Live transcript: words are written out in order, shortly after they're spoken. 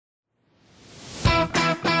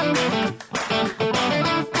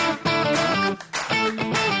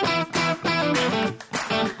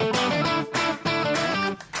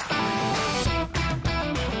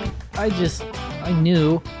I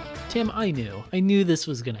knew, Tim, I knew this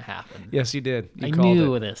was going to happen. Yes, you did. You I called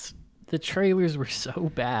knew it. this. The trailers were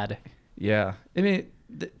so bad. Yeah. I mean,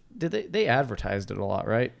 they advertised it a lot,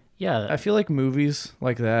 right? Yeah. I feel like movies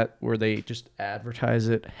like that where they just advertise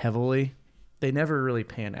it heavily, they never really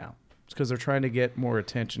pan out. It's because they're trying to get more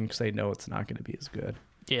attention because they know it's not going to be as good.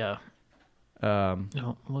 Yeah. Oh,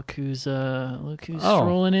 look who's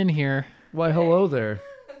strolling in here. Why, hello there.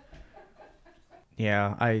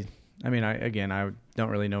 Yeah, I don't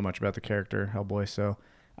really know much about the character Hellboy, so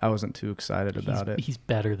I wasn't too excited about it. He's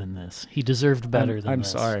better than this. He deserved better than this.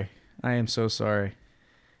 I'm sorry. I am so sorry.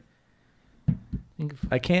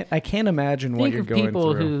 I can't imagine what you're going through. Think of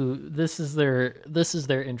people who this is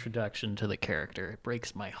their introduction to the character. It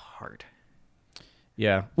breaks my heart.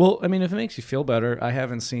 Yeah. Well, I mean, if it makes you feel better, I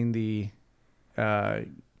haven't seen the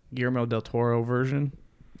Guillermo del Toro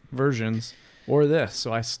versions or this,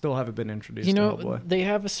 so I still haven't been introduced to Hellboy. They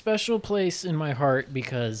have a special place in my heart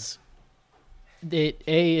because it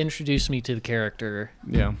introduced me to the character.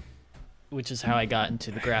 Yeah. Which is how I got into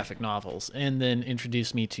the graphic novels, and then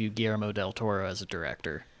introduced me to Guillermo del Toro as a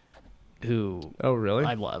director, who really?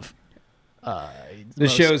 I love. The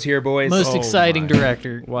show's here, boys. Most exciting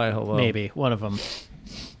director. Why, hello. Maybe one of them.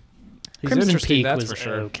 He's Crimson interesting, Peak that's was for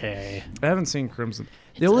sure. okay. I haven't seen Crimson.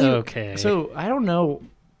 Okay. So I don't know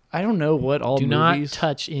what all Do movies. not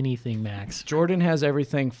touch anything, Max. Jordan has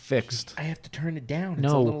everything fixed. I have to turn it down. It's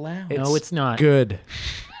No. a little loud. No, it's not. Good.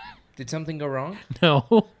 Did something go wrong?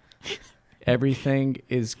 No. Everything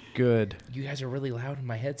is good. You guys are really loud in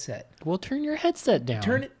my headset. Well, turn your headset down.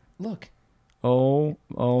 Turn it. Look. Oh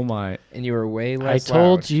my. And you were way I less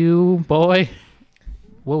told loud. you, boy.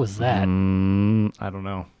 What was that? I don't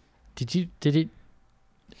know. Did it?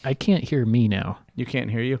 I can't hear me now. You can't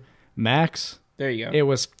hear you. Max, There you go. it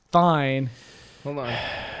was fine. Hold on.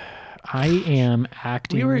 I am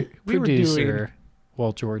acting We were producer doing-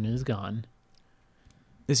 while Jordan is gone.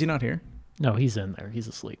 Is he not here? No, he's in there. He's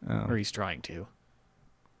asleep. Oh. Or he's trying to.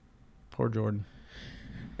 Poor Jordan.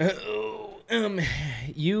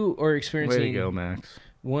 You are Way to experiencing go, Max.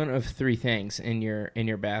 one of three things in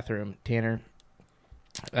your bathroom, Tanner.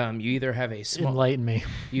 You either have a small Enlighten me.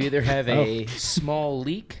 you either have a small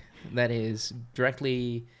leak that is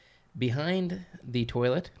directly behind the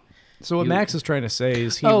toilet. So what You- Max is trying to say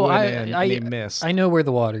is he Oh, went in and he missed. I know where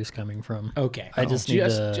the water's coming from. Okay. I just need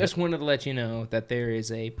to- just wanted to let you know that there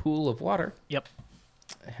is a pool of water. Yep.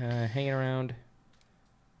 Hanging around.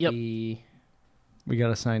 Yep. We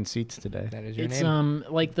got assigned seats today. That is your It's name.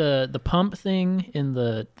 like the pump thing in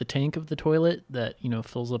the tank of the toilet that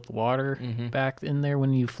fills up the water back in there.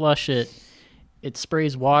 When you flush it, it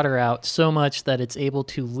sprays water out so much that it's able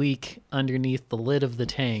to leak underneath the lid of the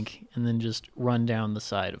tank and then just run down the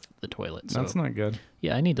side of the toilet. So, That's not good.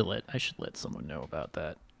 yeah, I should let someone know about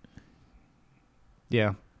that.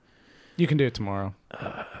 Yeah. You can do it tomorrow.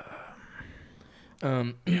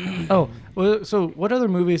 Oh, Well, so what other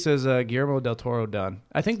movies has Guillermo del Toro done?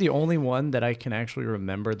 I think the only one that I can actually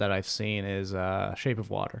remember that I've seen is Shape of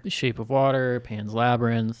Water. The Shape of Water, Pan's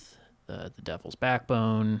Labyrinth, The Devil's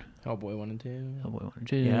Backbone, Hellboy 1 and 2. Hellboy 1 and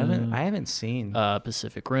 2. Yeah, I haven't seen.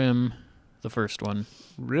 Pacific Rim, the first one,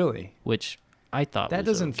 Really? which I thought That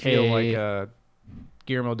was doesn't okay. feel like a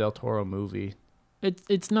Guillermo del Toro movie.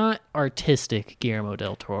 It's not artistic Guillermo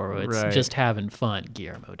del Toro. It's Right. just having fun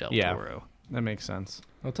Guillermo del Yeah. Toro. That makes sense.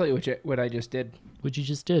 I'll tell you what I just did. What you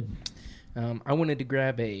just did. I wanted to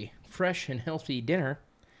grab a fresh and healthy dinner,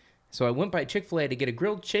 so I went by Chick-fil-A to get a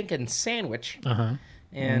grilled chicken sandwich. Uh-huh.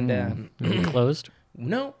 And Closed?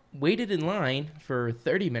 no, waited in line for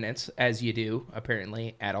 30 minutes, as you do,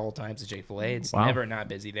 apparently, at all times at Chick-fil-A. It's Wow. never not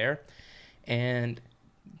busy there. And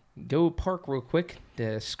go park real quick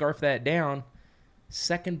to scarf that down.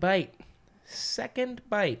 Second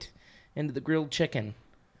bite into the grilled chicken.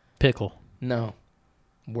 Pickle. No.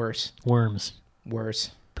 Worse. Worms.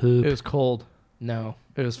 Poop. It was cold. No.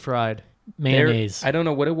 It was fried. Mayonnaise. I don't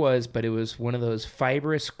know what it was, but it was one of those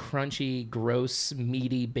fibrous, crunchy, gross,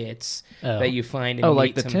 meaty bits that you find in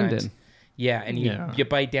like meat the sometimes. tendon. Yeah, and you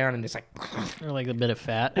bite down and it's like, or like a bit of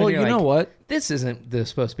fat. Well, you're you know like, what? this isn't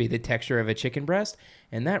supposed to be the texture of a chicken breast,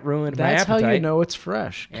 and that ruined my That's appetite. how you know it's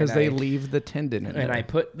fresh, because And they I- leave the tendon in And it. I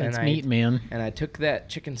put That's and meat, man. and I took that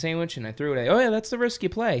chicken sandwich and I threw it away. Oh yeah, that's the risk you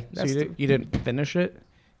play. So That's you didn't finish it?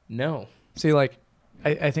 no. See, like,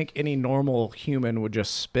 I think any normal human would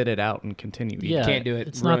just spit it out and continue eating. Yeah, Can't do it.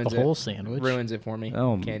 It's not Ruins the it. whole sandwich. Ruins it for me.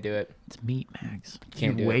 Oh. Can't do it. It's meat, Max.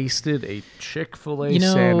 Can't do You it. wasted a Chick-fil-A You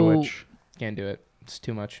know- sandwich. Can't do it. It's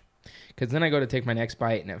too much. Because then I go to take my next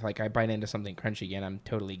bite, and if I bite into something crunchy again, I'm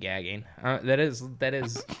totally gagging. That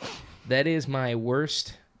is my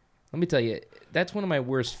worst Let me tell you, that's one of my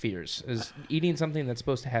worst fears, is eating something that's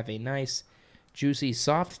supposed to have a nice, juicy,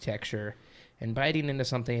 soft texture and biting into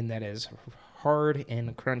something that is hard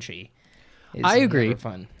and crunchy. I agree. Never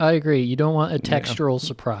fun. I agree. You don't want a textural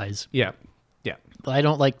surprise. Yeah. I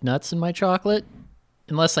don't like nuts in my chocolate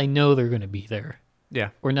unless I know they're going to be there. Yeah.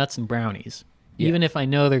 Or nuts and brownies. Yeah. Even if I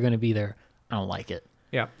know they're going to be there, I don't like it.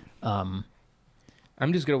 Yeah. I'm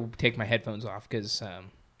just going to take my headphones off because...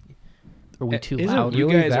 are we too Is loud? it You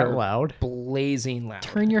really guys that are loud? blazing loud.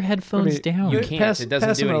 Turn your headphones down. You can't. It doesn't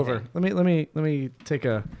pass do them anything. over. Let me take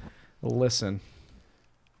a listen.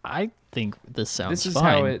 I think this sounds This is fine.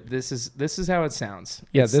 how it. This is how it sounds.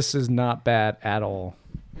 Yeah, It's- this is not bad at all.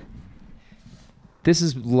 This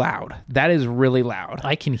is loud. That is really loud.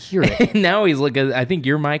 I can hear it Now he's looking. I think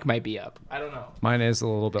your mic might be up. I don't know. Mine is a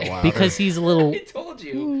little bit louder. because he's a little, I told a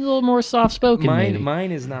you. little more soft-spoken. maybe.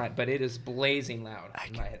 Mine is not, but it is blazing loud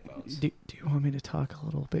in my headphones. Do you want me to talk a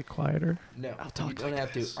little bit quieter? No, I'll talk you don't like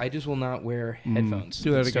have this. to. I just will not wear headphones.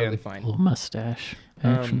 do that It's again. Totally fine. A little mustache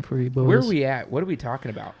action for you boys. Where are we at? What are we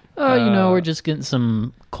talking about? Oh, we're just getting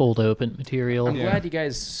some cold open material. I'm glad you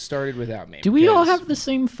guys started without me. Do we all because have the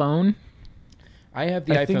same phone? I have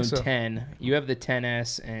the I think iPhone so. 10. You have the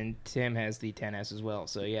 10s, and Tim has the 10s as well.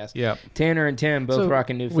 So yes, Yeah. Tanner and Tim both So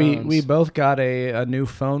rocking new phones. We both got a new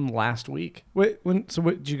phone last week.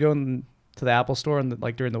 Did you go to the Apple store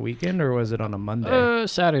during the weekend, or was it on a Monday?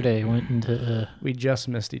 Saturday went into We just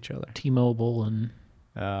missed each other. T-Mobile and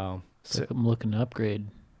Oh. I'm looking to upgrade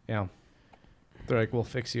Yeah. They're like, we'll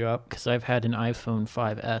fix you up. because I've had an iPhone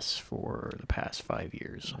 5S for the past 5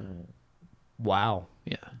 years. Wow.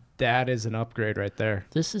 Yeah, That is an upgrade right there.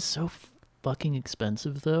 this is so fucking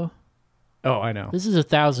expensive though. Oh, I know. This is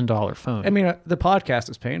 $1,000 phone. I mean, the podcast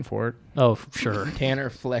is paying for it. oh, sure. Tanner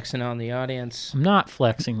flexing on the audience. I'm not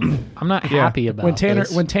flexing. I'm not happy about when Tanner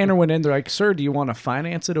this. when Tanner went in, they're like, "Sir, do you want to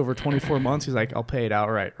finance it over 24 months?" He's like, "I'll pay it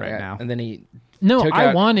outright right Yeah, now." And then he No, took I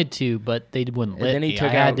out- wanted to, but they wouldn't And let then he me. took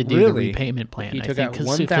I had out- to do Really? the repayment plan. He I took think out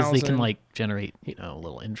because they 1,000 can generate a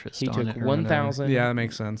little interest he on took it. or whatever. 1,000 Yeah, that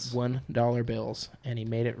makes sense. $1 bills and he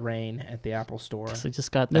made it rain at the Apple Store. 'Cause I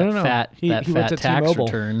just got that No. fat He went to tax T-Mobile.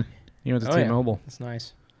 return. You went to Oh, yeah. T-Mobile. That's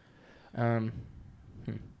nice.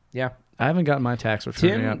 Yeah. I haven't gotten my tax return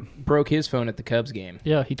Tim yet. broke his phone at the Cubs game.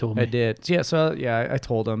 Yeah, he told me. I did. Yeah, so I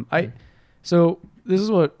told him. So this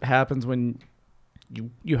is what happens when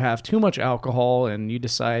you have too much alcohol and you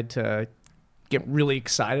decide to get really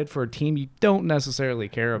excited for a team you don't necessarily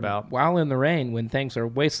care about. While in the rain, when things are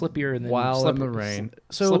way slippier than While in the rain.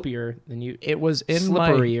 So slippier than you. It was in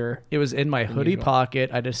Slipperier. It was in my hoodie usual. pocket.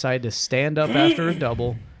 I decided to stand up after a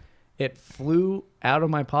double. It flew out of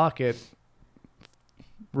my pocket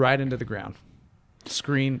right into the ground.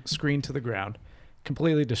 Screen to the ground.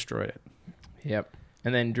 Completely destroyed it. Yep.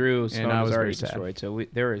 And then Drew's And phone I was was already very sad. destroyed. So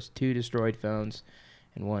there was 2 destroyed phones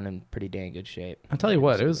and one in pretty dang good shape. I'll tell you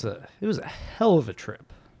what, it was a hell of a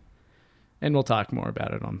trip. And we'll talk more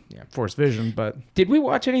about it on Force Vision, but Did we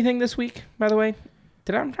watch anything this week, by the way?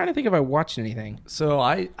 I'm trying to think if I watched anything. so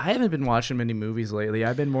I haven't been watching many movies lately.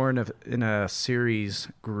 I've been more in a series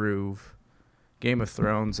groove. Game of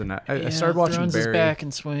Thrones, and I started watching Thrones is Barry. back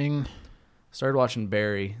in swing. Started watching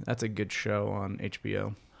Barry. That's a good show on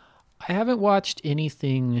HBO. I haven't watched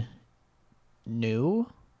anything new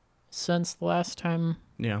since the last time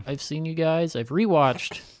Yeah. I've seen you guys. I've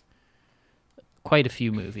rewatched quite a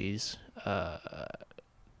few movies.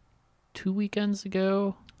 2 weekends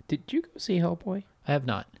ago, Did you go see Hellboy? I have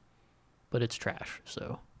not, but it's trash,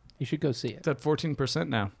 so You should go see it. It's at 14%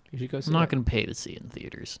 now. You should go see I'm not it. going to pay to see it in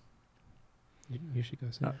theaters. You should go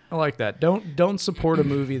see it. I like that. Don't support a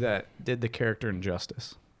movie that did the character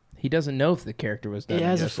injustice. He doesn't know if the character was done. It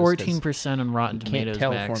has a injustice 'cause 14% on Rotten he Tomatoes can't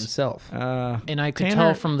tell Max. for himself. And I could Tanner-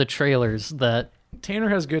 tell from the trailers that Tanner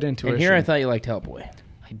has good intuition. And here I thought you liked Hellboy.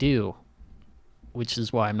 I do, which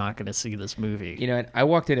is why I'm not going to see this movie. You know, I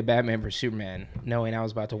walked into Batman vs Superman knowing I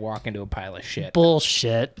was about to walk into a pile of shit.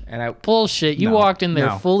 Bullshit. And Bullshit. You No, walked in there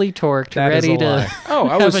no. fully torqued, That is ready a to lie.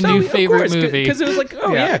 I have a new favorite movie. Because it was like,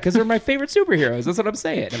 Yeah. because they're my favorite superheroes. That's what I'm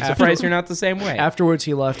saying. I'm surprised you're not the same way. Afterwards,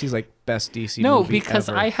 he left. He's like, best DC No, movie because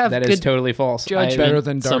ever. I have That good is totally false. judgment. Better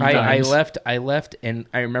than Dark sometimes. Knight. I left, and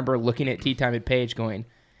I remember looking at Tea Time at Page going,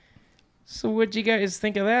 so what'd you guys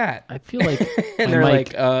think of that? I feel like And my they're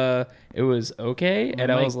mic- like, it was okay. My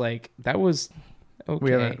And I mic- was like, that was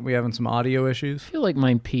okay. We having some audio issues. I feel like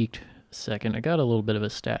mine peaked a second. I got a little bit of a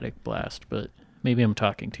static blast, but maybe I'm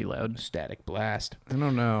talking too loud. Static Blast. I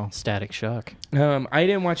don't know. Static shock. I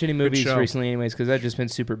didn't watch any movies show. recently anyways because I've just been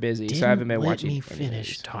super busy. So I haven't been let watching me any finish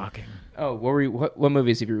movies. talking. Oh, what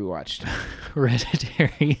movies have you rewatched?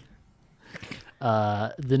 Hereditary.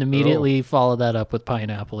 Then immediately followed that up with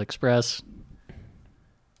Pineapple Express,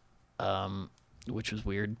 which was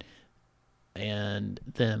weird. And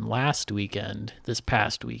then this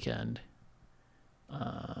past weekend,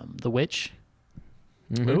 The Witch.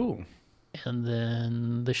 Mm-hmm. Ooh. And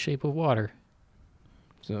then The Shape of Water.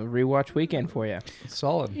 So rewatch weekend for you.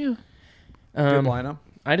 Solid. Yeah. Good lineup.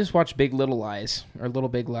 I just watched Big Little Lies, or Little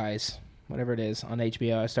Big Lies, whatever it is, on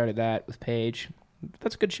HBO. I started that with Paige.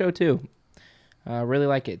 That's a good show, too. Really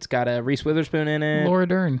like it. It's got Reese Witherspoon in it. Laura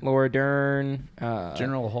Dern.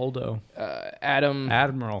 General Holdo. Adam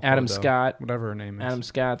Holdo, Scott. Whatever her name is. Adam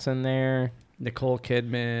Scott's in there. Nicole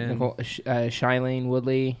Kidman. Shailene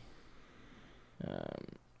Woodley.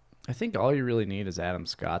 I think all you really need is Adam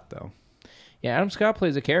Scott, though. Yeah, Adam Scott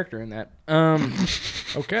plays a character in that.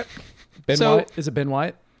 Okay. Ben White? Is it Ben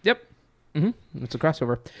White? Yep. Mm-hmm. It's a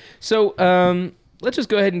crossover. So let's just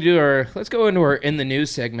go ahead and let's go into our In the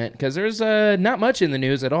News segment, because there's not much in the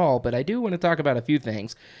news at all, but I do want to talk about a few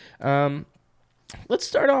things. Let's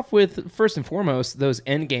start off with, first and foremost, those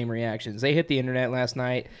Endgame reactions. They hit the internet last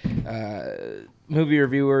night. Movie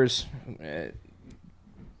reviewers,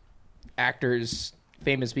 actors,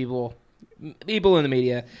 famous people in the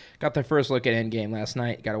media got their first look at Endgame last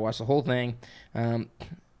night. Got to watch the whole thing.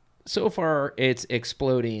 So far, it's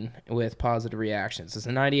exploding with positive reactions. It's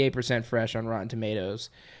a 98% fresh on Rotten Tomatoes.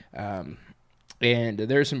 And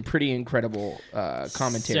there's some pretty incredible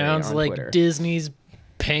commentary Sounds on like Twitter. Disney's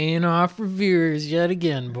paying off reviewers yet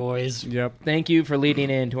again, boys. Yep. Thank you for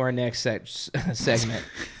leading into our next segment.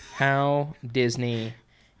 How Disney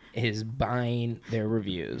is buying their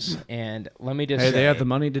reviews. And let me just say, they have the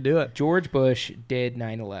money to do it. George Bush did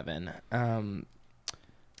 9/11.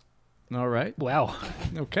 All right. Wow.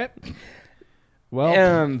 Okay.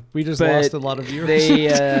 Well, we just lost a lot of viewers.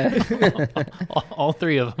 They, all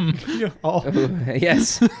three of them.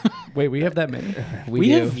 Yes. Wait, we have that many? We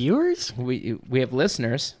have viewers? We have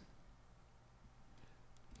listeners.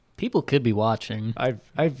 People could be watching.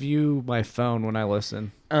 I view my phone when I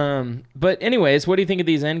listen. But anyways, what do you think of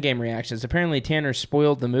these Endgame reactions? Apparently Tanner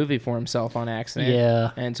spoiled the movie for himself on accident.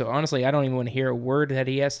 Yeah. And so honestly, I don't even want to hear a word that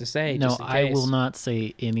he has to say. No, just in I case. will not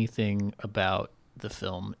say anything about the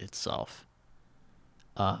film itself.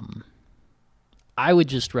 I would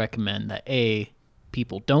just recommend that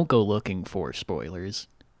people don't go looking for spoilers.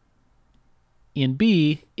 And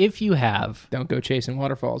B, if you have, Don't go chasing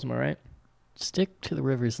waterfalls, am I right? stick to the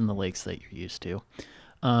rivers and the lakes that you're used to.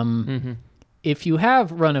 If you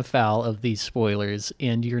have run afoul of these spoilers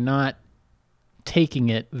and you're not taking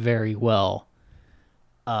it very well,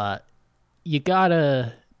 you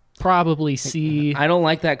gotta probably see. I don't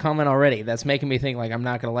like that comment already. That's making me think like I'm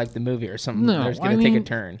not going to like the movie or something. No, There's going to take a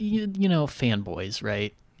turn. You know, fanboys,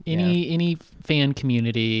 right? Any fan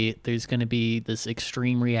community, there's going to be this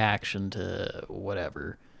extreme reaction to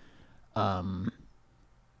whatever.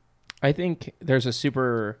 I think there's a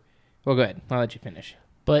super... Well, go ahead. I'll let you finish.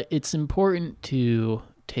 But it's important to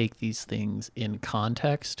take these things in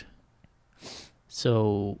context.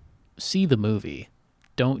 So see the movie.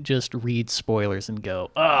 Don't just read spoilers and go,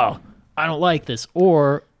 oh, I don't like this.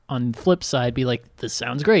 Or on the flip side, be like, this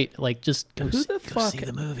sounds great. Like, just go see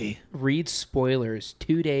the movie. Read spoilers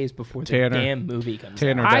 2 days before the Tanner. damn movie comes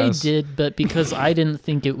Tanner out. does. I did, but because I didn't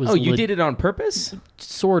think it was... Oh, you did it on purpose?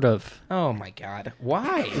 Sort of. Oh, my God.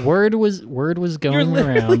 Why? Word was going You're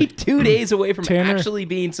literally around. 2 days away from Tanner- actually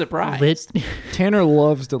being surprised. Tanner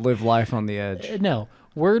loves to live life on the edge. No,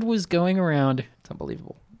 word was going around It's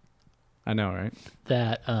unbelievable. I know, right?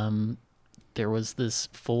 that there was this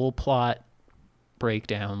full plot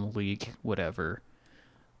breakdown, leak, whatever.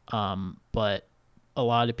 But a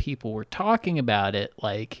lot of people were talking about it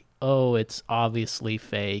like, oh, it's obviously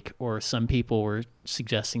fake, or some people were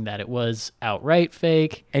suggesting that it was outright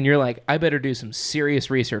fake. And you're like, I better do some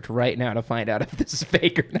serious research right now to find out if this is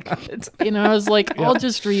fake or not. You know, I was like, I'll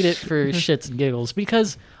just read it for shits and giggles,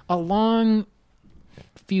 because a long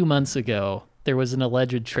few months ago, there was an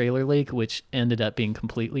alleged trailer leak, which ended up being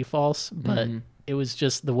completely false, but it was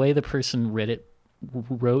just the way the person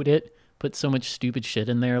wrote it, put so much stupid shit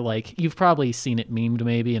in there. Like, you've probably seen it memed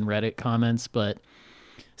maybe in Reddit comments, but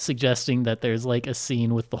suggesting that there's like a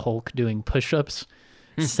scene with the Hulk doing push-ups,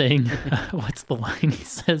 saying, what's the line? He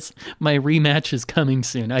says, my rematch is coming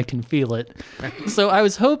soon. I can feel it. So I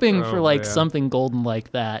was hoping for like something golden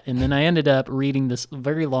like that. And then I ended up reading this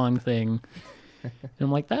very long thing. And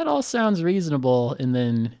I'm like, that all sounds reasonable. And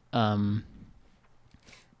then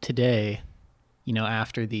today, you know,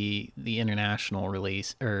 after the international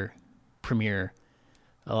release or premiere,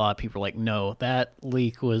 a lot of people were like, no, that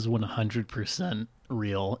leak was 100%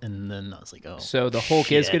 real. And then I was like, oh, so the Hulk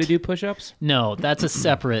shit. is going to do push-ups? No, that's a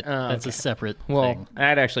separate. That's okay. a separate Well, thing.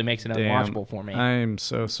 that actually makes it Damn. unwatchable for me. I'm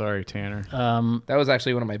so sorry, Tanner. That was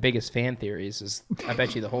actually one of my biggest fan theories. Is I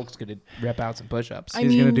bet you the Hulk's going to rep out some push-ups.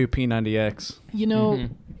 He's going to do P90X. You know,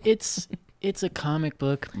 it's a comic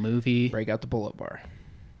book movie. Break out the pull-up bar.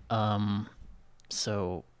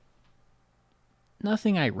 So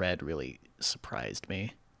nothing I read really surprised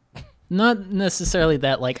me. Not necessarily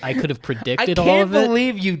that like I could have predicted all of it. I can't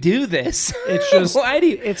believe you do this. It's just why do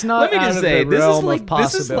you, it's not let me out just of say the this is realm like of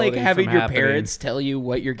this is like possibility having from your happening. parents tell you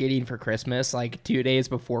what you're getting for Christmas like 2 days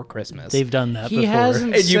before Christmas. They've done that He before.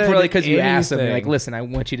 hasn't and you said probably because you asked them, you're like, anything. listen, I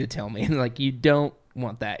want you to tell me, and like you don't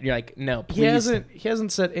want that. You're like, no, please. He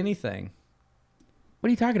hasn't said anything. What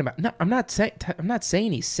are you talking about? No, I'm not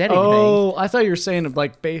saying he said anything. Oh, I thought you were saying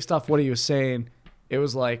like based off what he was saying, it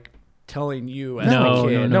was like telling you as No, a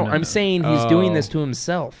kid. no, I'm saying he's doing Oh. this to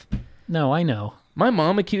himself. No, I know. My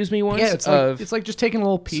mom accused me once Yeah, it's of. like, it's like just taking a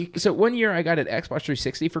little peek. So one year I got an Xbox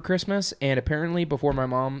 360 for Christmas, and apparently before my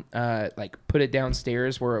mom like put it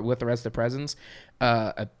downstairs where with the rest of the presents,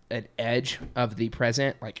 an edge of the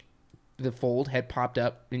present, like the fold, had popped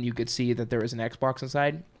up, and you could see that there was an Xbox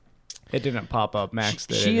inside. It didn't pop up. Max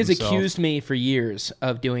did. She it has himself. accused me for years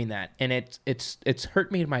of doing that, and it's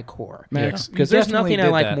hurt me to my core. Max, because you there's definitely nothing I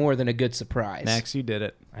did like that. more than a good surprise. Max, you did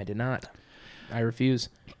it. I did not. I refuse.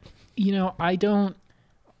 You know, I don't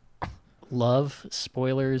love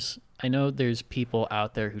spoilers. I know there's people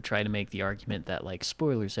out there who try to make the argument that like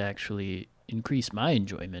spoilers actually increase my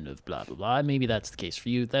enjoyment of blah blah blah. Maybe that's the case for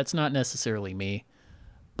you. That's not necessarily me.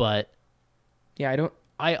 But Yeah, I don't.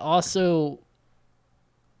 I also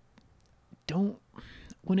don't,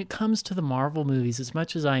 when it comes to the Marvel movies, as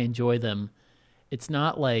much as I enjoy them, it's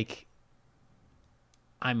not like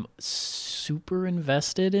I'm super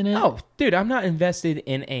invested in it. Oh, dude, I'm not invested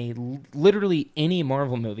in literally any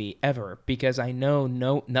Marvel movie ever because I know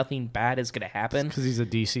nothing bad is going to happen. Because he's a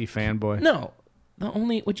DC fanboy. No.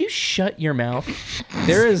 Would you shut your mouth?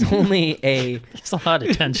 There is only There's a lot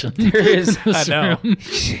of tension. there is, I know.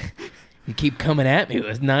 you keep coming at me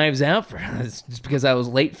with knives out for just because I was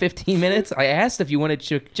late 15 minutes. I asked if you wanted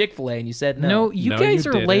Chick-fil-A and you said no. No, you No, guys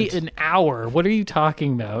you are late didn't. an hour. What are you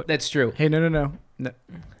talking about? That's true. Hey, no.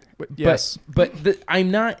 Yes. But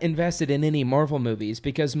I'm not invested in any Marvel movies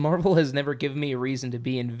because Marvel has never given me a reason to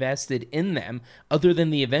be invested in them other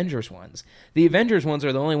than the Avengers ones. The Avengers ones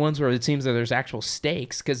are the only ones where it seems that there's actual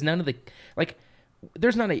stakes because none of the, like,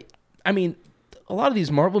 there's not a, I mean, a lot of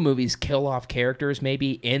these Marvel movies kill off characters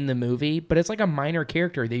maybe in the movie, but it's like a minor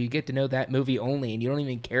character that you get to know that movie only and you don't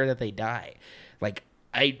even care that they die. Like,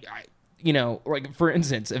 I you know, like, for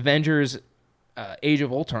instance, Avengers Age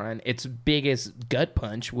of Ultron, its biggest gut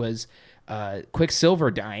punch was Quicksilver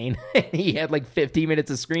dying. He had like 15 minutes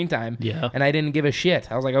of screen time, Yeah. and I didn't give a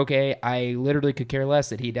shit. I was like, okay, I literally could care less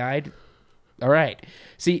that he died. All right.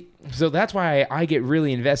 See, so that's why I get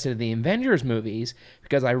really invested in the Avengers movies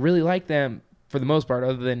because I really like them for the most part,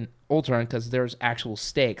 other than Ultron, because there's actual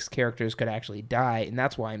stakes. Characters could actually die, and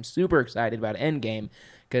that's why I'm super excited about Endgame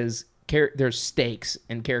because there's stakes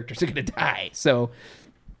and characters are going to die. So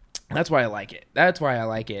that's why I like it.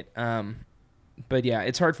 But yeah,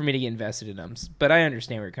 it's hard for me to get invested in them. But I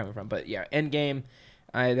understand where you're coming from. But yeah, Endgame,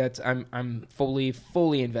 I'm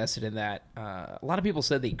fully invested in that. A lot of people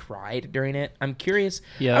said they cried during it. I'm curious.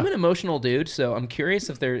 Yeah. I'm an emotional dude, so I'm curious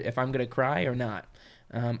if I'm gonna cry or not.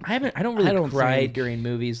 I don't really cry during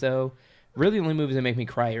movies though. Really, the only movies that make me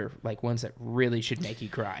cry are like ones that really should make you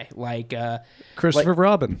cry, like Christopher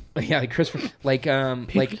Robin. yeah, like Christopher, like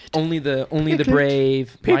only the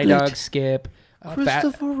brave, My Dog Skip,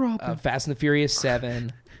 Robin. Fast and the Furious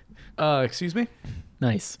 7. Excuse me?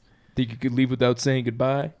 Nice. Think you could leave without saying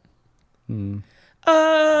goodbye?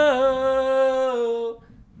 Oh,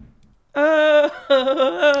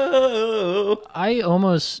 I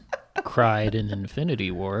almost cried in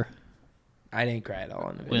Infinity War I didn't cry at all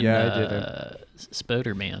in the when video. Yeah, I didn't.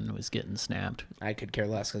 Spider-Man was getting snapped. I could care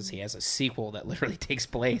less because he has a sequel that literally takes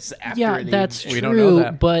place after. Yeah, that's we true. don't know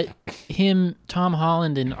that. But Tom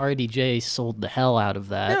Holland, and RDJ sold the hell out of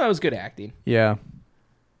that. No, it was good acting. Yeah.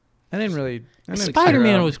 I didn't really.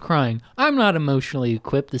 Spider-Man was crying. I'm not emotionally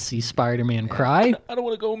equipped to see Spider-Man cry. I don't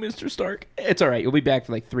want to go, Mr. Stark. It's all right. You'll be back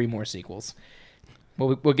for like 3 more sequels.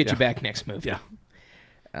 We'll get you back next movie. Yeah.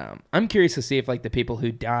 I'm curious to see if like the people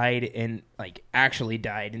who died in like actually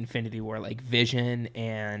died in Infinity War, like Vision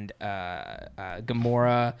and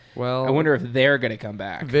Gamora. Well, I wonder if they're gonna come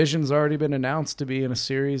back. Vision's already been announced to be in a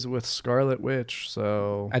series with Scarlet Witch,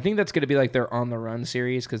 so I think that's gonna be like their On the Run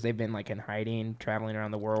series because they've been like in hiding, traveling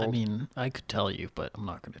around the world. I mean, I could tell you, but I'm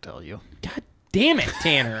not going to tell you. God damn it,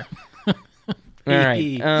 Tanner. All right.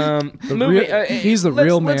 He's the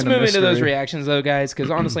real man. Let's move into those reactions, though, guys, because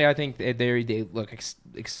honestly, I think they look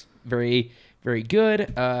very, very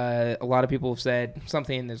good. A lot of people have said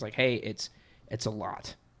something. There's like, hey, it's a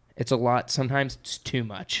lot. It's a lot. Sometimes it's too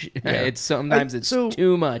much. Yeah. It's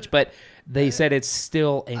too much. But they said it's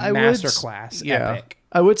still a masterclass. Epic.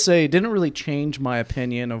 I would say it didn't really change my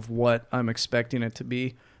opinion of what I'm expecting it to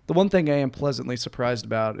be. The one thing I am pleasantly surprised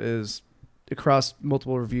about is across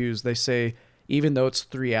multiple reviews, they say even though it's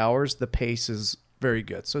 3 hours, the pace is very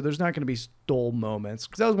good. So there's not going to be dull moments.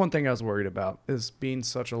 Because that was one thing I was worried about, is being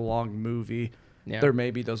such a long movie. Yeah. There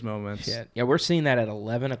may be those moments. Yeah, we're seeing that at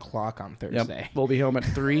 11 o'clock on Thursday. Yep. We'll be home at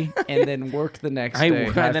 3 and then work the next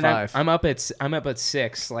day. I'm up at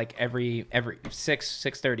 6, like every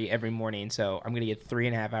 6:30 every morning. So I'm going to get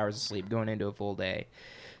 3.5 hours of sleep going into a full day.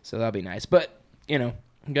 So that'll be nice. But, you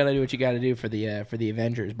gotta do what you gotta do for the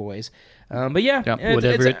Avengers, boys. But yeah,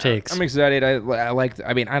 whatever it takes. I'm excited. I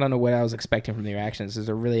don't know what I was expecting from the reactions. Is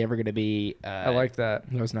there really ever gonna be? I like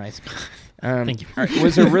that. That was nice. Thank you.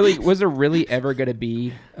 Was there really ever gonna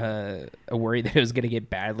be a worry that it was gonna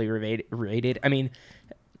get badly rated? I mean,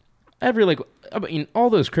 all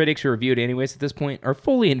those critics who reviewed anyways at this point are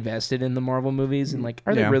fully invested in the Marvel movies, and like,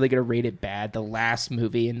 are they really gonna rate it bad? The last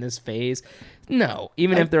movie in this phase. No,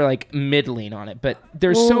 even if they're like middling on it, but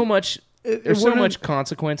there's so much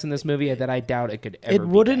consequence in this movie that I doubt it could ever. It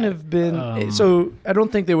wouldn't have been. So I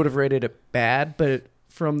don't think they would have rated it bad, but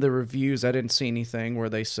from the reviews, I didn't see anything where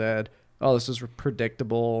they said, "Oh, this is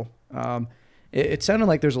predictable." It sounded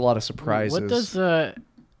like there's a lot of surprises. What does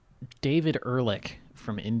David Ehrlich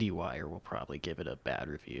from IndieWire will probably give it a bad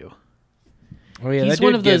review? Oh, yeah, he's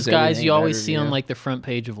one of those guys you always see on like the front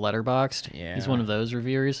page of Letterboxd. Yeah. He's one of those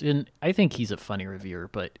reviewers, and I think he's a funny reviewer,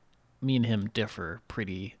 but me and him differ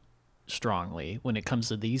pretty strongly when it comes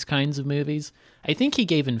to these kinds of movies. I think he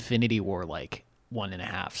gave Infinity War like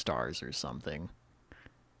 1.5 stars or something.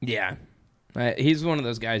 Yeah. He's one of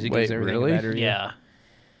those guys who gives everything a bad review. Yeah.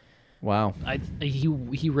 Wow.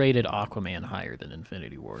 He rated Aquaman higher than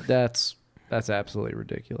Infinity War. That's absolutely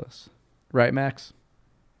ridiculous. Right, Max?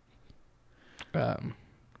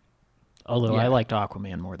 Although I liked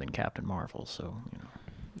Aquaman more than Captain Marvel, so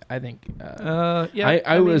I think I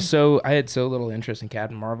had so little interest in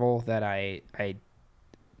Captain Marvel that I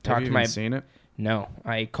talked to my. Seen it? No,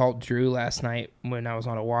 I called Drew last night when I was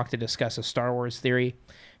on a walk to discuss a Star Wars theory,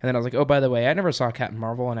 and then I was like, "Oh, by the way, I never saw Captain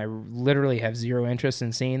Marvel, and I literally have zero interest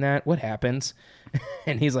in seeing that. What happens?"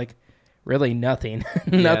 And he's like, really nothing.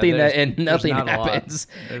 Nothing happens.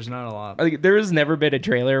 There's not a lot. Like, there has never been a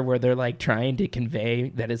trailer where they're like trying to convey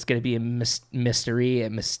that it's going to be a mystery,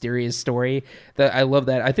 a mysterious story. That I love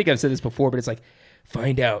that. I think I've said this before, but it's like,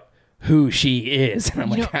 find out who she is. And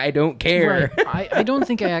I'm like, I don't care. Right. I don't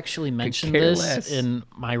think I actually mentioned this in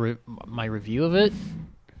my review of it.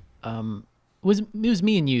 It was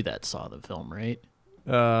me and you that saw the film, right?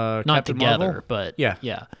 Not Captain together, Marvel? but yeah.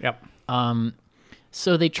 Yep.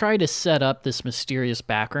 So they try to set up this mysterious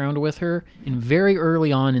background with her, and very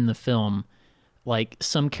early on in the film, like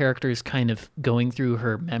some characters kind of going through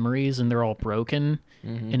her memories and they're all broken,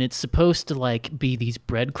 and it's supposed to like be these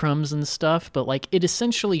breadcrumbs and stuff, but like it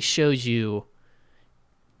essentially shows you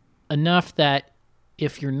enough that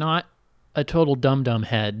if you're not a total dum-dum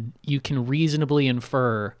head, you can reasonably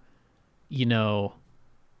infer, the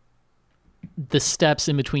steps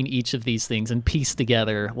in between each of these things and piece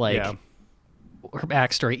together her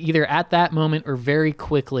backstory, either at that moment or very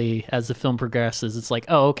quickly as the film progresses. It's like,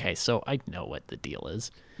 oh, okay, so I know what the deal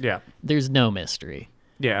is. Yeah. There's no mystery.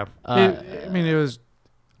 Yeah. It was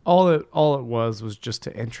all it was just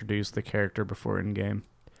to introduce the character before Endgame.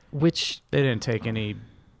 Which they didn't take any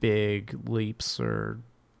big leaps or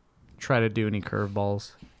try to do any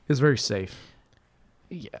curveballs. It was very safe.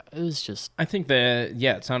 Yeah, it was just... I think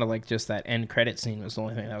it sounded like just that end credit scene was the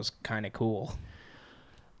only thing that was kind of cool.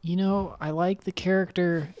 I like the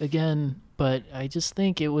character again, but I just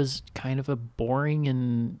think it was kind of a boring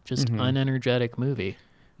and just unenergetic movie.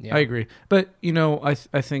 Yeah. I agree. But,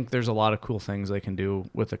 I think there's a lot of cool things they can do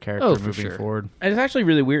with the character moving forward. And it's actually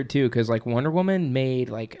really weird, too, because like Wonder Woman made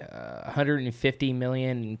like $150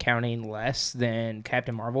 million and counting less than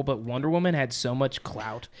Captain Marvel, but Wonder Woman had so much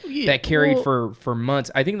clout that carried for months.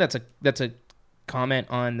 I think that's a comment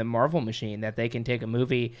on the Marvel machine, that they can take a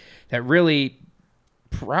movie that really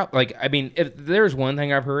I mean, if there's one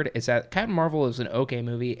thing I've heard, it's that Captain Marvel is an okay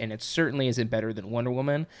movie, and it certainly isn't better than Wonder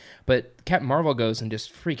Woman. But Captain Marvel goes and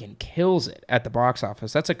just freaking kills it at the box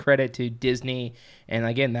office. That's a credit to Disney, and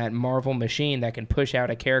again, that Marvel machine that can push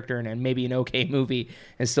out a character and maybe an okay movie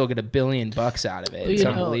and still get $1 billion out of it. It's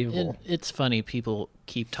unbelievable. It's funny. People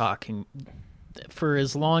keep talking. For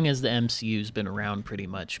as long as the MCU's been around, pretty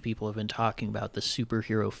much, people have been talking about the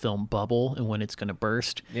superhero film bubble and when it's going to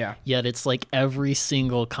burst. Yeah. Yet it's like every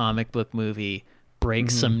single comic book movie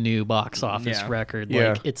breaks some new box office record.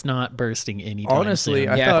 Yeah. Like, it's not bursting anytime Honestly,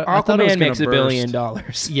 soon. If Aquaman makes $1 billion.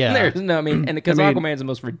 Yeah. There's no, and because Aquaman's the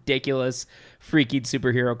most ridiculous, freaky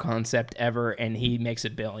superhero concept ever, and he makes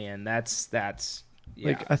 $1 billion. That's yeah.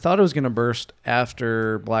 Like, I thought it was going to burst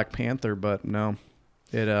after Black Panther, but no.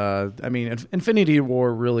 Infinity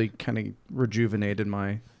War really kind of rejuvenated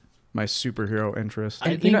my superhero interest.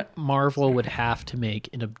 I think Marvel would have to make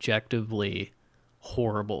an objectively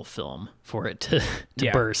horrible film for it to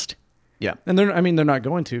burst. Yeah, and they're not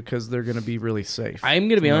going to, because they're going to be really safe. I'm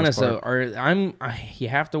going to be honest though, you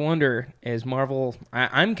have to wonder, is Marvel?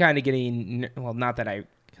 I'm kind of getting, well, not that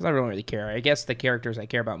because I don't really care. I guess the characters I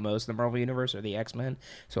care about most in the Marvel Universe are the X-Men,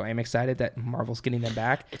 so I am excited that Marvel's getting them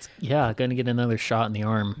back. Going to get another shot in the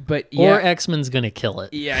arm. But or X-Men's going to kill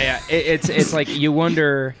it. Yeah. It's like you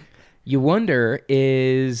wonder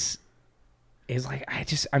is like,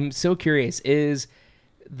 I'm so curious, is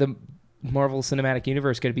the Marvel Cinematic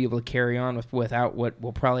Universe going to be able to carry on without what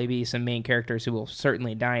will probably be some main characters who will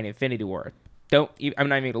certainly die in Infinity War? I'm not even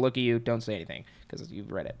going to look at you. Don't say anything because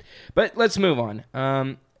you've read it. But let's move on.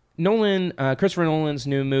 Christopher Nolan's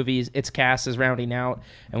new movies, its cast is rounding out.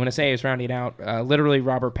 And when I say it's rounding out, literally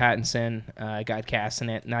Robert Pattinson got cast in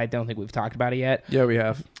it, and I don't think we've talked about it yet. Yeah, we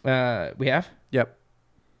have. We have? Yep.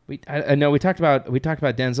 No, we talked about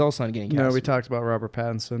Denzel's son getting cast. No, we talked about Robert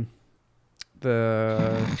Pattinson.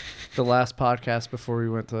 The last podcast before we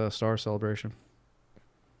went to Star Celebration.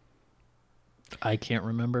 I can't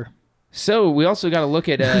remember. So we also got to look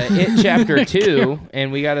at It Chapter 2,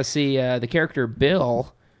 and we got to see the character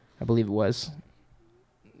Bill, I believe it was.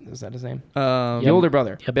 Is that his name? The older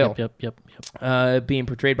brother, Bill. Yep. Being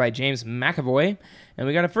portrayed by James McAvoy, and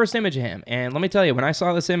we got a first image of him. And let me tell you, when I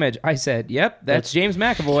saw this image, I said, "Yep, that's James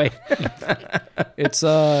McAvoy." It's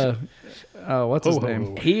what's his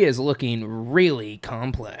name? He is looking really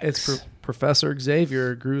complex. It's Professor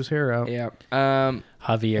Xavier grew his hair out. Yeah.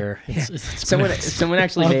 Javier. Someone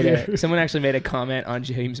actually made a comment on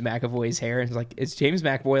James McAvoy's hair, and it's like, is James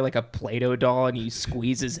McAvoy like a Play-Doh doll, and you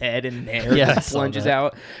squeeze his head and hair plunges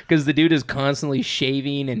out? Because the dude is constantly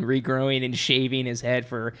shaving and regrowing and shaving his head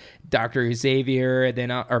for Dr. Xavier, and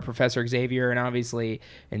then or Professor Xavier, and obviously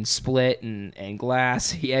in Split and Glass,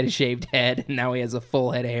 he had a shaved head, and now he has a full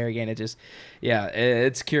head of hair again.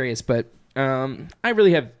 It's curious, but I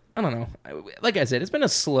really have. I don't know. Like I said, it's been a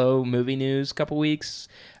slow movie news couple weeks,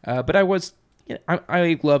 but I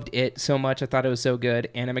loved it so much. I thought it was so good,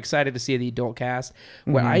 and I'm excited to see the adult cast.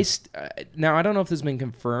 Mm-hmm. Now I don't know if this has been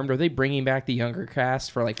confirmed. Are they bringing back the younger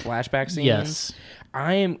cast for like flashback scenes? Yes.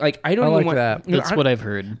 I like that. That's what I've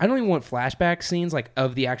heard. I don't even want flashback scenes like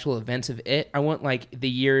of the actual events of it. I want like the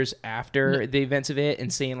years after the events of it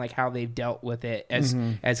and seeing like how they've dealt with it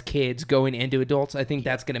as kids going into adults. I think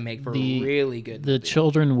that's going to make for a really good movie. The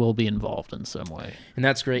children will be involved in some way. And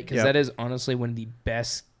that's great because that is honestly one of the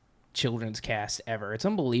best children's cast ever. It's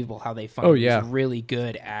unbelievable how they find these really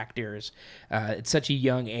good actors at such a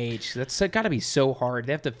young age. That's got to be so hard.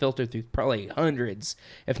 They have to filter through probably hundreds,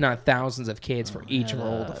 if not thousands, of kids for each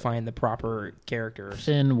role to find the proper characters.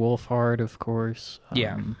 Finn Wolfhard, of course.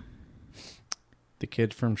 The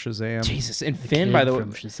kid from Shazam. Jesus, and Finn, by the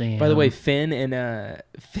way, Finn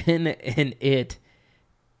and It.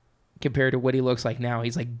 Compared to what he looks like now,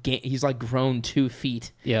 he's like grown 2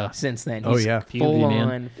 feet. Since then. He's full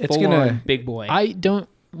on big boy. I don't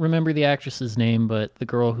remember the actress's name, but the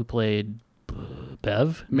girl who played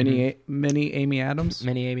Bev, Minnie Amy Adams.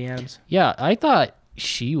 Yeah, I thought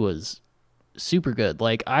she was super good.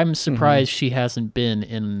 Like, I'm surprised she hasn't been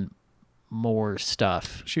in more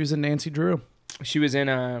stuff. She was in Nancy Drew. She was in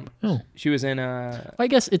I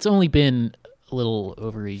guess it's only been a little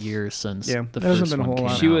over a year since the first one came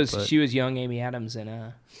out. She was young Amy Adams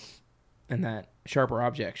in that Sharper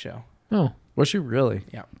Objects show. Oh, was she really?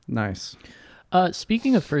 Yeah, nice.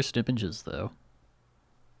 Speaking of first images, though,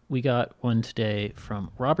 we got one today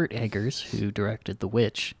from Robert Eggers, who directed The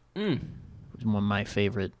Witch, which is one of my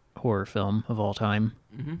favorite horror film of all time.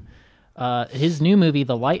 Mm-hmm. His new movie,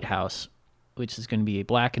 The Lighthouse, which is going to be a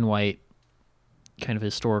black and white kind of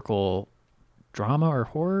historical drama or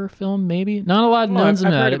horror film, maybe. Not a lot knows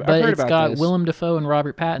about it, but it's got Willem Dafoe and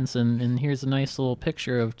Robert Pattinson, and here's a nice little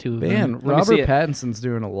picture of two of them. Man, Robert Pattinson's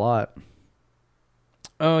doing a lot.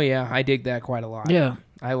 Oh, yeah, I dig that quite a lot. Yeah.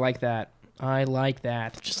 I like that.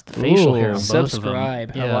 Just the facial hair on both subscribe.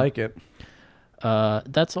 of them. Yeah. I like it.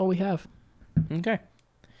 That's all we have. Okay.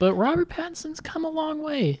 But Robert Pattinson's come a long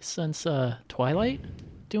way since Twilight.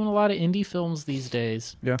 Doing a lot of indie films these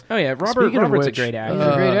days. Yeah. Oh, yeah. Robert's a great actor. He's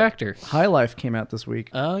a great actor. High Life came out this week.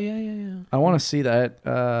 Oh, yeah. I want to see that.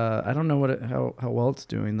 I don't know how well it's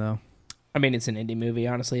doing, though. I mean, it's an indie movie.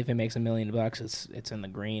 Honestly, if it makes $1 million, it's in the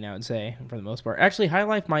green, I would say, for the most part. Actually, High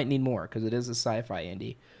Life might need more because it is a sci-fi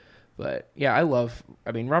indie. But, yeah, Robert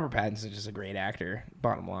Pattinson is just a great actor,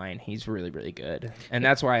 bottom line. He's really, really good. And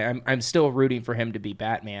that's why I'm still rooting for him to be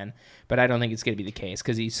Batman, but I don't think it's going to be the case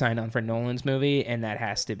because he signed on for Nolan's movie, and that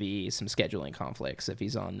has to be some scheduling conflicts if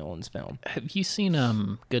he's on Nolan's film. Have you seen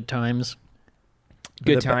Good Times?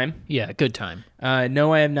 Good Time? Yeah, Good Time.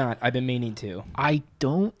 No, I have not. I've been meaning to. I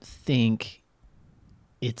don't think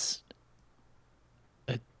it's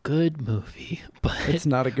a good movie, but it's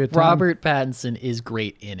not a good time. Robert Pattinson is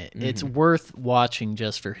great in it. Mm-hmm. It's worth watching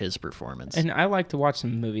just for his performance. And I like to watch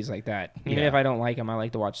some movies like that. Even if I don't like them, I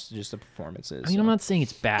like to watch just the performances. I mean, I'm not saying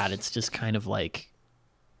it's bad. It's just kind of like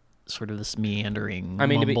sort of this meandering,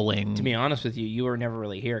 mumbling. To be honest with you, You Were Never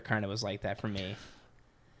Really Here kind of was like that for me.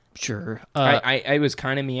 Sure. I was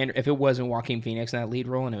kind of meandering. If it wasn't Joaquin Phoenix in that lead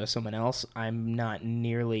role and it was someone else, I'm not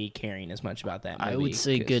nearly caring as much about that movie. I would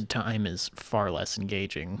say Good Time is far less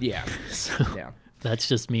engaging. Yeah. So that's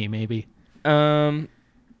just me, maybe. This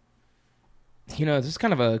is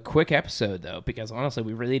kind of a quick episode, though, because honestly,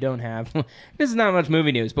 we really don't have... this is not much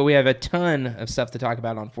movie news, but we have a ton of stuff to talk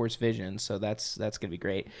about on Force Vision, so that's going to be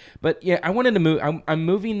great. But yeah, I wanted to move... I'm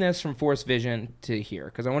moving this from Force Vision to here,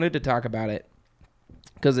 because I wanted to talk about it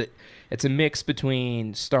because it's a mix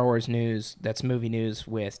between Star Wars news, that's movie news,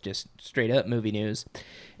 with just straight up movie news.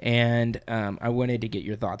 And I wanted to get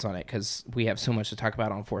your thoughts on it because we have so much to talk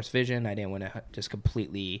about on Force Vision. I didn't want to just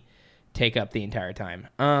completely take up the entire time.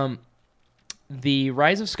 The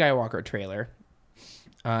Rise of Skywalker trailer,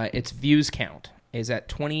 its views count is at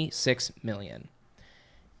 26 million.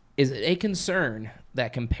 Is it a concern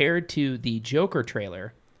that compared to the Joker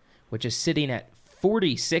trailer, which is sitting at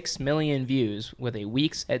 46 million views with a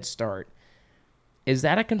week's head start, is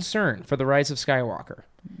that a concern for the Rise of Skywalker?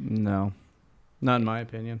 No, not in my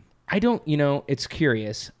opinion. I don't, it's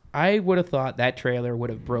curious. I would have thought that trailer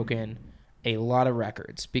would have broken a lot of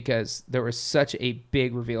records because there was such a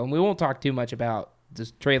big reveal. And we won't talk too much about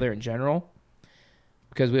this trailer in general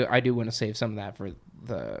because I do want to save some of that for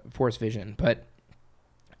the Force Vision. But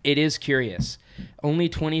it is curious. Only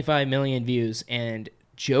 25 million views and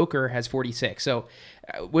Joker has 46. So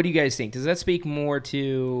what do you guys think? Does that speak more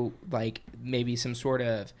to like maybe some sort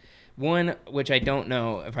of one, which I don't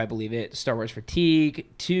know if I believe it, Star Wars fatigue?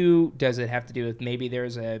 Two, does it have to do with maybe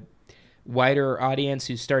there's a wider audience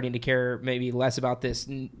who's starting to care maybe less about this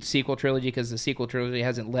sequel trilogy because the sequel trilogy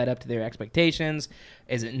hasn't led up to their expectations?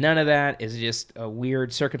 Is it none of that? Is it just a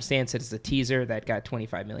weird circumstance that it's a teaser that got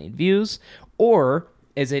 25 million views? Or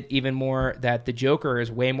is it even more that the Joker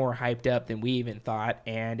is way more hyped up than we even thought,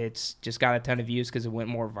 and it's just got a ton of views because it went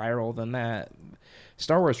more viral than that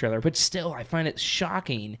Star Wars trailer? But still, I find it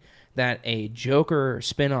shocking that a Joker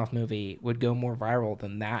spin-off movie would go more viral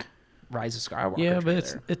than that Rise of Skywalker trailer.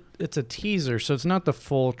 But it's a teaser, so it's not the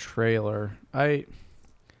full trailer.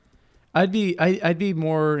 I'd be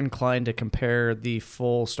more inclined to compare the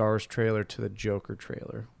full Star Wars trailer to the Joker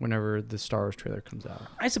trailer whenever the Star Wars trailer comes out.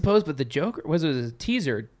 I suppose, but the Joker was a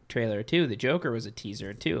teaser trailer too. The Joker was a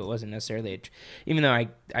teaser too. It wasn't necessarily even though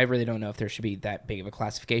I really don't know if there should be that big of a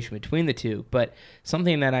classification between the two. But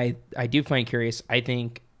something that I do find curious, I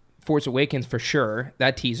think Force Awakens for sure,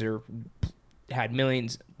 that teaser had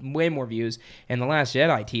millions, way more views, and the Last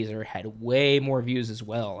Jedi teaser had way more views as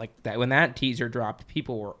well. Like that when that teaser dropped,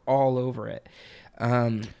 people were all over it.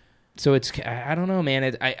 So it's, I don't know,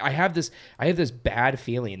 man. I have this bad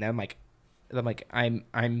feeling that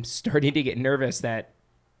I'm starting to get nervous that,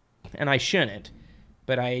 and I shouldn't,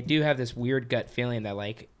 but I do have this weird gut feeling that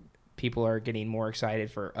like people are getting more excited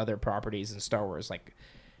for other properties in Star Wars. Like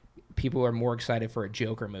people are more excited for a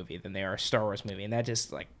Joker movie than they are a Star Wars movie, and that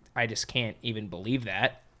just like, I just can't even believe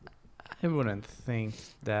that. I wouldn't think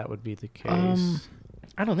that would be the case.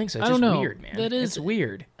 I don't think so. It's just weird, man. It's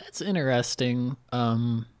weird. That's interesting.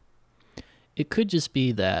 It could just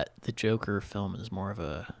be that the Joker film is more of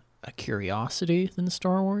a curiosity than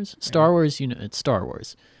Star Wars. Star Wars, it's Star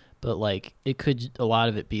Wars. But, like, a lot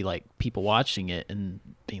of it be, like, people watching it and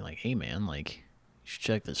being like, hey, man, like, you should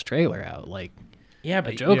check this trailer out. Like,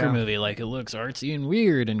 a Joker movie. Like, it looks artsy and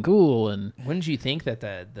weird and cool. And wouldn't you think that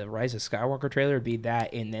the Rise of Skywalker trailer would be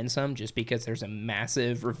that and then some, just because there's a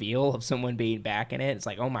massive reveal of someone being back in it? It's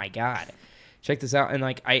like, oh my God, check this out. And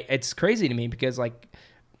like, it's crazy to me because like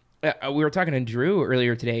we were talking to Drew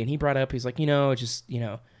earlier today, and he brought up, he's like,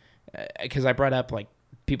 because I brought up like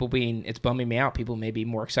it's bumming me out. People may be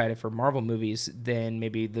more excited for Marvel movies than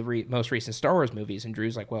maybe the most recent Star Wars movies. And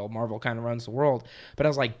Drew's like, well, Marvel kind of runs the world. But I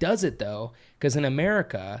was like, does it though? Because in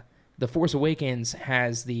America, The Force Awakens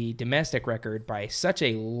has the domestic record by such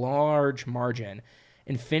a large margin.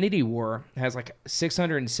 Infinity War has like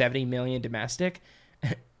 670 million domestic.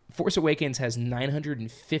 Force Awakens has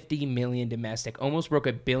 950 million domestic, almost broke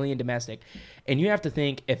 1 billion domestic. And you have to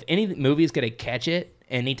think, if any movie is going to catch it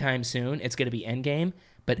anytime soon, it's going to be Endgame.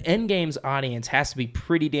 But Endgame's audience has to be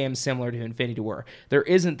pretty damn similar to Infinity War. There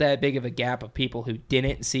isn't that big of a gap of people who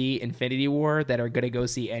didn't see Infinity War that are going to go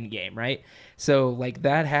see Endgame, right? So, like,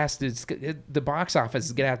 that has to... The box office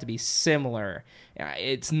is going to have to be similar.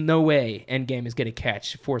 It's no way Endgame is going to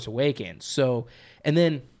catch Force Awakens. So, and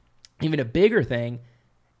then, even a bigger thing,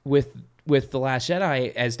 with The Last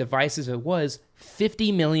Jedi, as divisive as it was,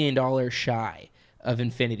 $50 million shy of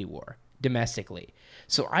Infinity War domestically.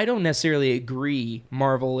 So I don't necessarily agree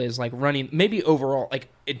Marvel is like running, maybe overall, like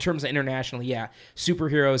in terms of internationally, yeah,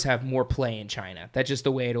 superheroes have more play in China. That's just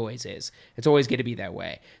the way it always is. It's always going to be that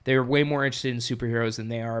way. They're way more interested in superheroes than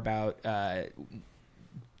they are about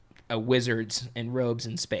wizards and robes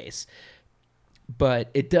in space. But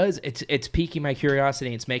it's piquing my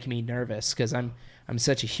curiosity. It's making me nervous because I'm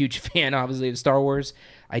such a huge fan, obviously, of Star Wars.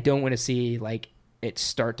 I don't want to see like it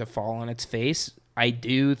start to fall on its face. I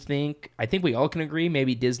think we all can agree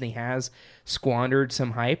maybe Disney has squandered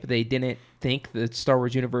some hype. They didn't think the Star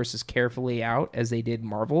Wars universe as carefully out as they did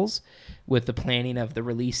Marvel's with the planning of the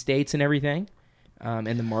release dates and everything, and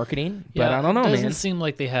the marketing. Yeah, but I don't know, man. It doesn't seem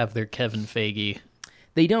like they have their Kevin Feige.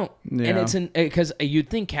 They don't. Yeah. And it's because you'd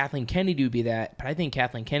think Kathleen Kennedy would be that, but I think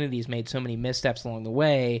Kathleen Kennedy's made so many missteps along the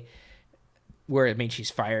way where, I mean, she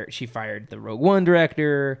fired the Rogue One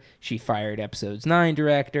director, she fired Episodes 9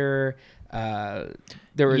 director.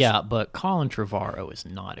 But Colin Trevorrow is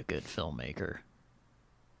not a good filmmaker,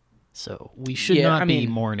 so we should not be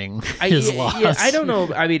mourning his loss. Yeah, I don't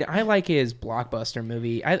know. I mean, I like his blockbuster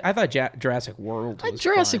movie. I thought Jurassic World was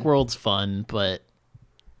Jurassic World's fun, but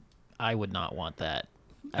I would not want that.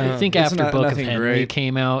 I think after Book of Henry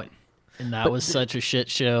came out, and that was such a shit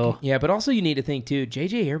show. Yeah, but also you need to think too.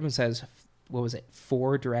 J.J. Abrams has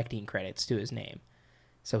 4 directing credits to his name,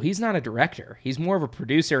 so he's not a director. He's more of a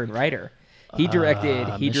producer and writer. He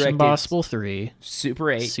directed Mission Impossible 3,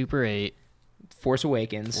 Super 8, Force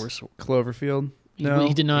Awakens, Cloverfield. No,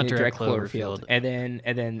 he did not direct Cloverfield. And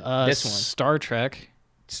then this one, Star Trek.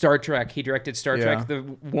 He directed Star Trek the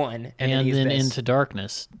 1, and then Into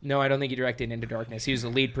Darkness. No, I don't think he directed Into Darkness. He was the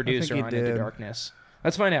lead producer on Into Darkness.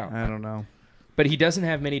 Let's find out. I don't know. But he doesn't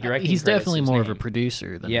have many directing He's credits definitely more of a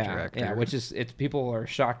producer than a director. Yeah, which is people are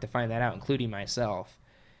shocked to find that out, including myself.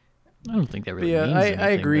 I don't think that really means anything. I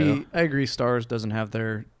agree. Though. I agree. Stars doesn't have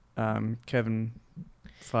their Kevin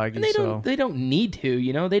Feige. And they don't need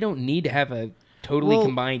to. They don't need to have a totally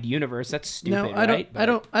combined universe. That's stupid.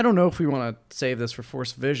 No, I don't know if we want to save this for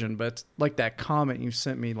Force Vision, but it's like that comment you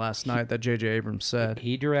sent me last night that J.J. Abrams said.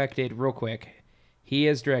 He directed real quick.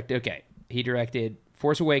 He directed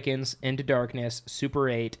Force Awakens, Into Darkness, Super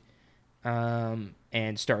 8,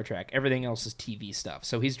 and Star Trek. Everything else is TV stuff.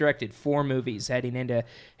 So he's directed 4 movies heading into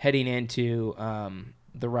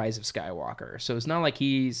The Rise of Skywalker. So it's not like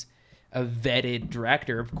he's a vetted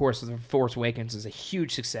director. Of course, The Force Awakens is a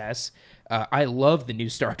huge success. I love the new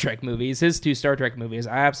Star Trek movies. His 2 Star Trek movies,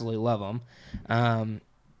 I absolutely love them.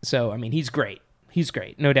 So I mean, he's great. He's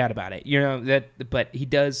great, no doubt about it. But he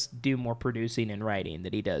does do more producing and writing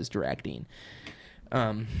than he does directing.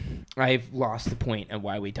 I've lost the point of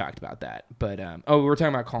why we talked about that, but we were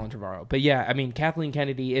talking about Colin Trevorrow. But yeah, I mean, Kathleen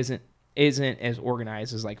Kennedy isn't as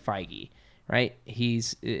organized as like Feige, right?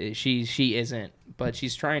 She isn't, but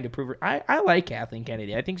she's trying to prove her. I like Kathleen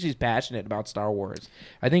Kennedy. I think she's passionate about Star Wars.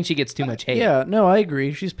 I think she gets too much hate. Yeah, no, I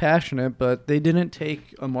agree. She's passionate, but they didn't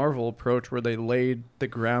take a Marvel approach where they laid the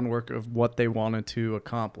groundwork of what they wanted to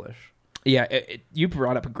accomplish. Yeah, you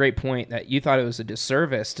brought up a great point that you thought it was a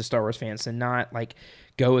disservice to Star Wars fans to not like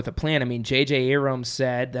go with a plan. I mean, J.J. Abrams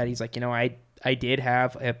said that he's like, I did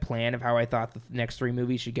have a plan of how I thought the next 3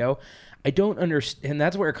 movies should go. I don't understand, and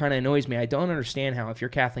that's where it kind of annoys me. I don't understand how, if you're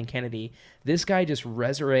Kathleen Kennedy, this guy just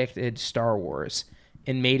resurrected Star Wars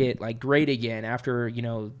and made it like great again after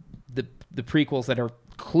the prequels that are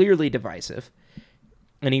clearly divisive.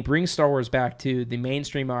 And he brings Star Wars back to the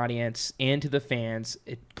mainstream audience and to the fans.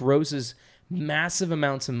 It grosses massive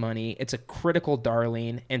amounts of money. It's a critical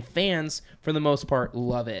darling, and fans, for the most part,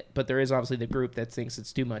 love it. But there is obviously the group that thinks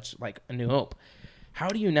it's too much like A New Hope. How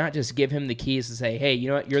do you not just give him the keys to say, "Hey, you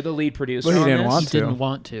know what? You're the lead producer." Well, on he didn't this. want to. He didn't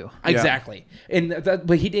want to. Exactly,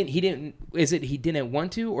 but he didn't. He didn't. Is it he didn't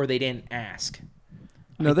want to, or they didn't ask?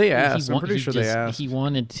 No, they asked. I'm pretty sure they asked. He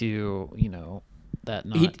wanted to, that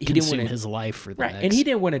not He didn't consume wanna- his life for the Right, next, and he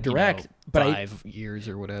didn't want to direct, but 5 years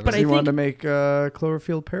or whatever. but he I wanted think- to make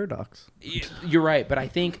Cloverfield Paradox. You're right, but I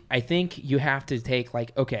think you have to take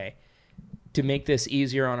okay, to make this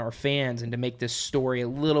easier on our fans and to make this story a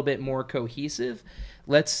little bit more cohesive.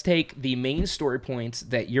 Let's take the main story points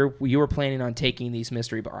that you were planning on taking these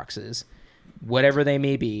mystery boxes, whatever they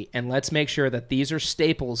may be, and let's make sure that these are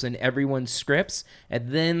staples in everyone's scripts, and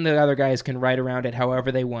then the other guys can write around it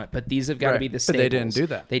however they want. But these have got to be the staples. But they didn't do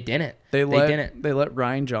that. They didn't. They didn't. let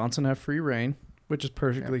Rian Johnson have free reign, which is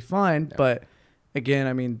perfectly fine. Yeah. But again,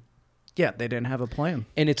 I mean, they didn't have a plan.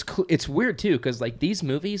 And it's weird too, because these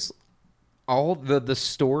movies, all the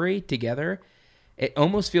story together, it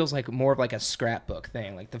almost feels like more of a scrapbook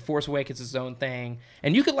thing. Like The Force Awakens is its own thing,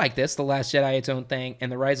 and you could like this, The Last Jedi its own thing,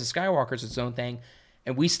 and The Rise of Skywalker is its own thing.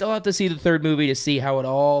 And we still have to see the third movie to see how it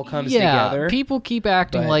all comes together. People keep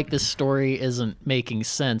acting like this story isn't making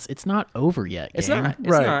sense. It's not over yet. It's gang. not. It's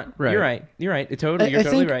Right, not. right. You're right. You're right. You're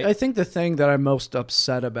totally right. I think the thing that I'm most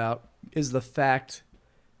upset about is the fact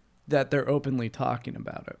that they're openly talking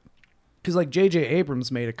about it. Because J.J.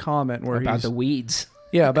 Abrams made a comment where about the weeds.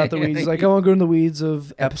 Yeah, about the weeds. He's like, I want to go in the weeds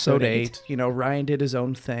of episode 8. Ryan did his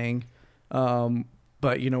own thing.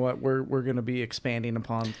 But you know what? We're going to be expanding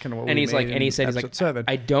upon kind of what we made in episode 7.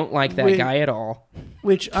 I don't like that guy at all.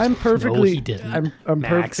 Which I'm perfectly... No, he didn't. I'm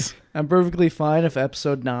Max. I'm perfectly fine if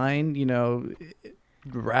episode 9,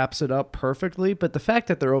 wraps it up perfectly. But the fact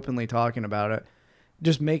that they're openly talking about it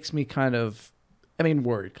just makes me kind of,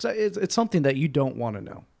 worried. Because it's something that you don't want to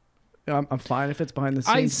know. I'm fine if it's behind the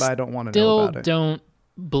scenes, but I don't want to know about it. Don't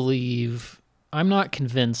believe. I'm not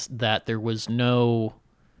convinced that there was no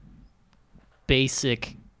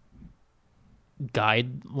basic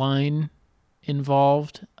guideline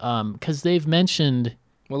involved, because they've mentioned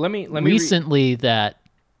let me recently that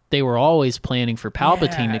they were always planning for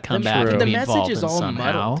Palpatine to come back and the be message involved is all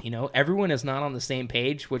somehow. muddled. Everyone is not on the same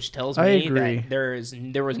page, which tells me that there was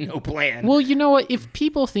no plan. Well, you know what? If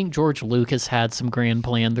people think George Lucas had some grand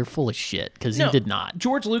plan, they're full of shit, because he did not.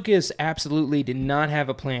 George Lucas absolutely did not have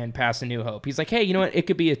a plan past A New Hope. He's like, hey, you know what? It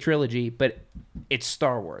could be a trilogy, but it's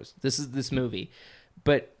Star Wars. This is this movie.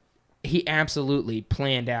 But he absolutely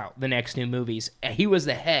planned out the next new movies. He was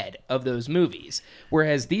the head of those movies,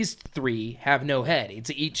 whereas these 3 have no head.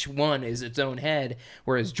 Each one is its own head,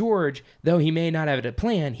 whereas George, though he may not have a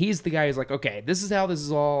plan, he's the guy who's like, okay, this is how this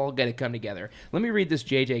is all going to come together. Let me read this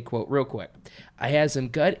JJ quote real quick. I had some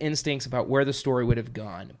gut instincts about where the story would have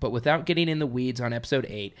gone, but without getting in the weeds on episode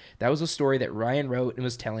 8, that was a story that Ryan wrote and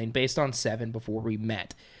was telling based on 7 before we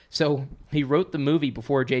met. So he wrote the movie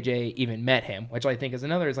before JJ even met him, which I think is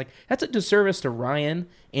another. It's that's a disservice to Ryan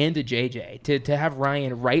and to JJ to have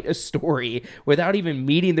Ryan write a story without even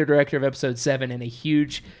meeting the director of episode 7 in a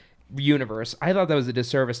huge universe. I thought that was a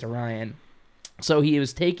disservice to Ryan. So he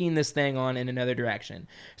was taking this thing on in another direction.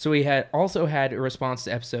 So he also had a response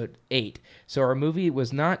to episode 8. So our movie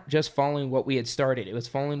was not just following what we had started. It was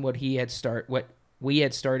following what we had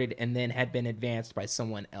started and then had been advanced by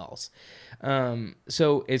someone else.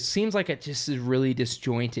 So it seems like it just is really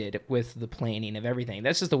disjointed with the planning of everything.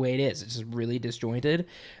 That's just the way it is. It's just really disjointed.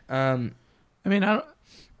 Maybe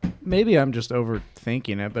I'm just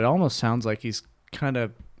overthinking it, but it almost sounds like he's kind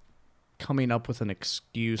of coming up with an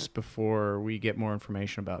excuse before we get more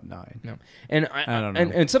information about 9. No. And I don't know.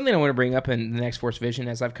 And something I want to bring up in the next Force Vision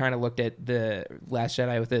is I've kind of looked at the Last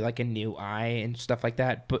Jedi with a new eye and stuff like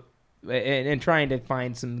that, but and trying to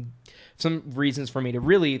find some reasons for me to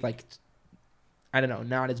really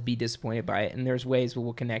not be disappointed by it. And there's ways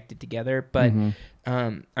we'll connect it together, but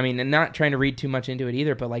and not trying to read too much into it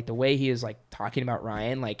either, but the way he is talking about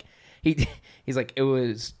Ryan, he's like,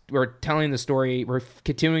 we're telling the story, we're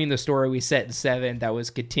continuing the story we set in 7 that was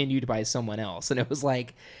continued by someone else. And it was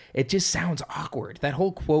it just sounds awkward. That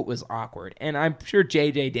whole quote was awkward. And I'm sure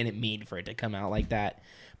JJ didn't mean for it to come out like that,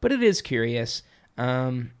 but it is curious.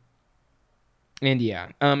 And yeah,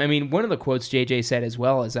 one of the quotes JJ said as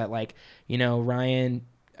well is that Ryan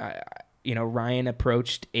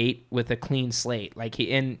approached 8 with a clean slate.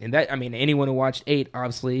 Anyone who watched 8,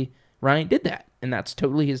 obviously Ryan did that, and that's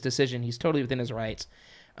totally his decision. He's totally within his rights.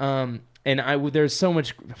 There's so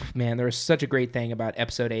much, man, there was such a great thing about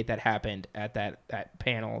episode 8 that happened at that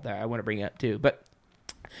panel that I want to bring up too. But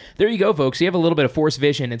There you go, folks. You have a little bit of Force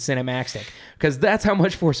Vision in Cinemaxtic, because that's how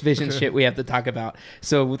much Force Vision shit we have to talk about.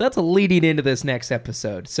 So that's a leading into this next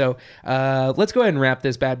episode. So let's go ahead and wrap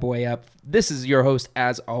this bad boy up. This is your host,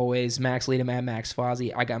 as always, Max Lita, Mad Max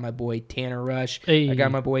Fozzie. I got my boy Tanner Rush. Hey. I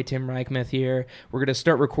got my boy Tim Reichmuth here. We're going to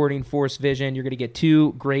start recording Force Vision. You're going to get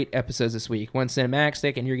 2 great episodes this week. One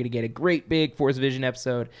Cinemaxtic, and you're going to get a great big Force Vision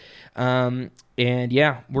episode. And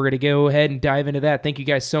yeah, we're going to go ahead and dive into that. Thank you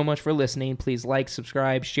guys so much for listening. Please like,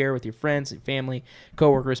 subscribe, share with your friends and family,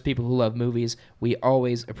 coworkers, people who love movies. We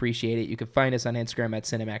always appreciate it. You can find us on Instagram at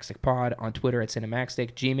CinemaxticPod, on Twitter at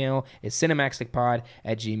Cinemaxtic. Gmail is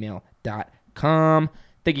cinemaxticpod@gmail.com.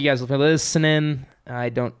 Thank you guys for listening.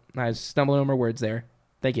 I stumbled over my words there.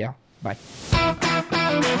 Thank you. Bye.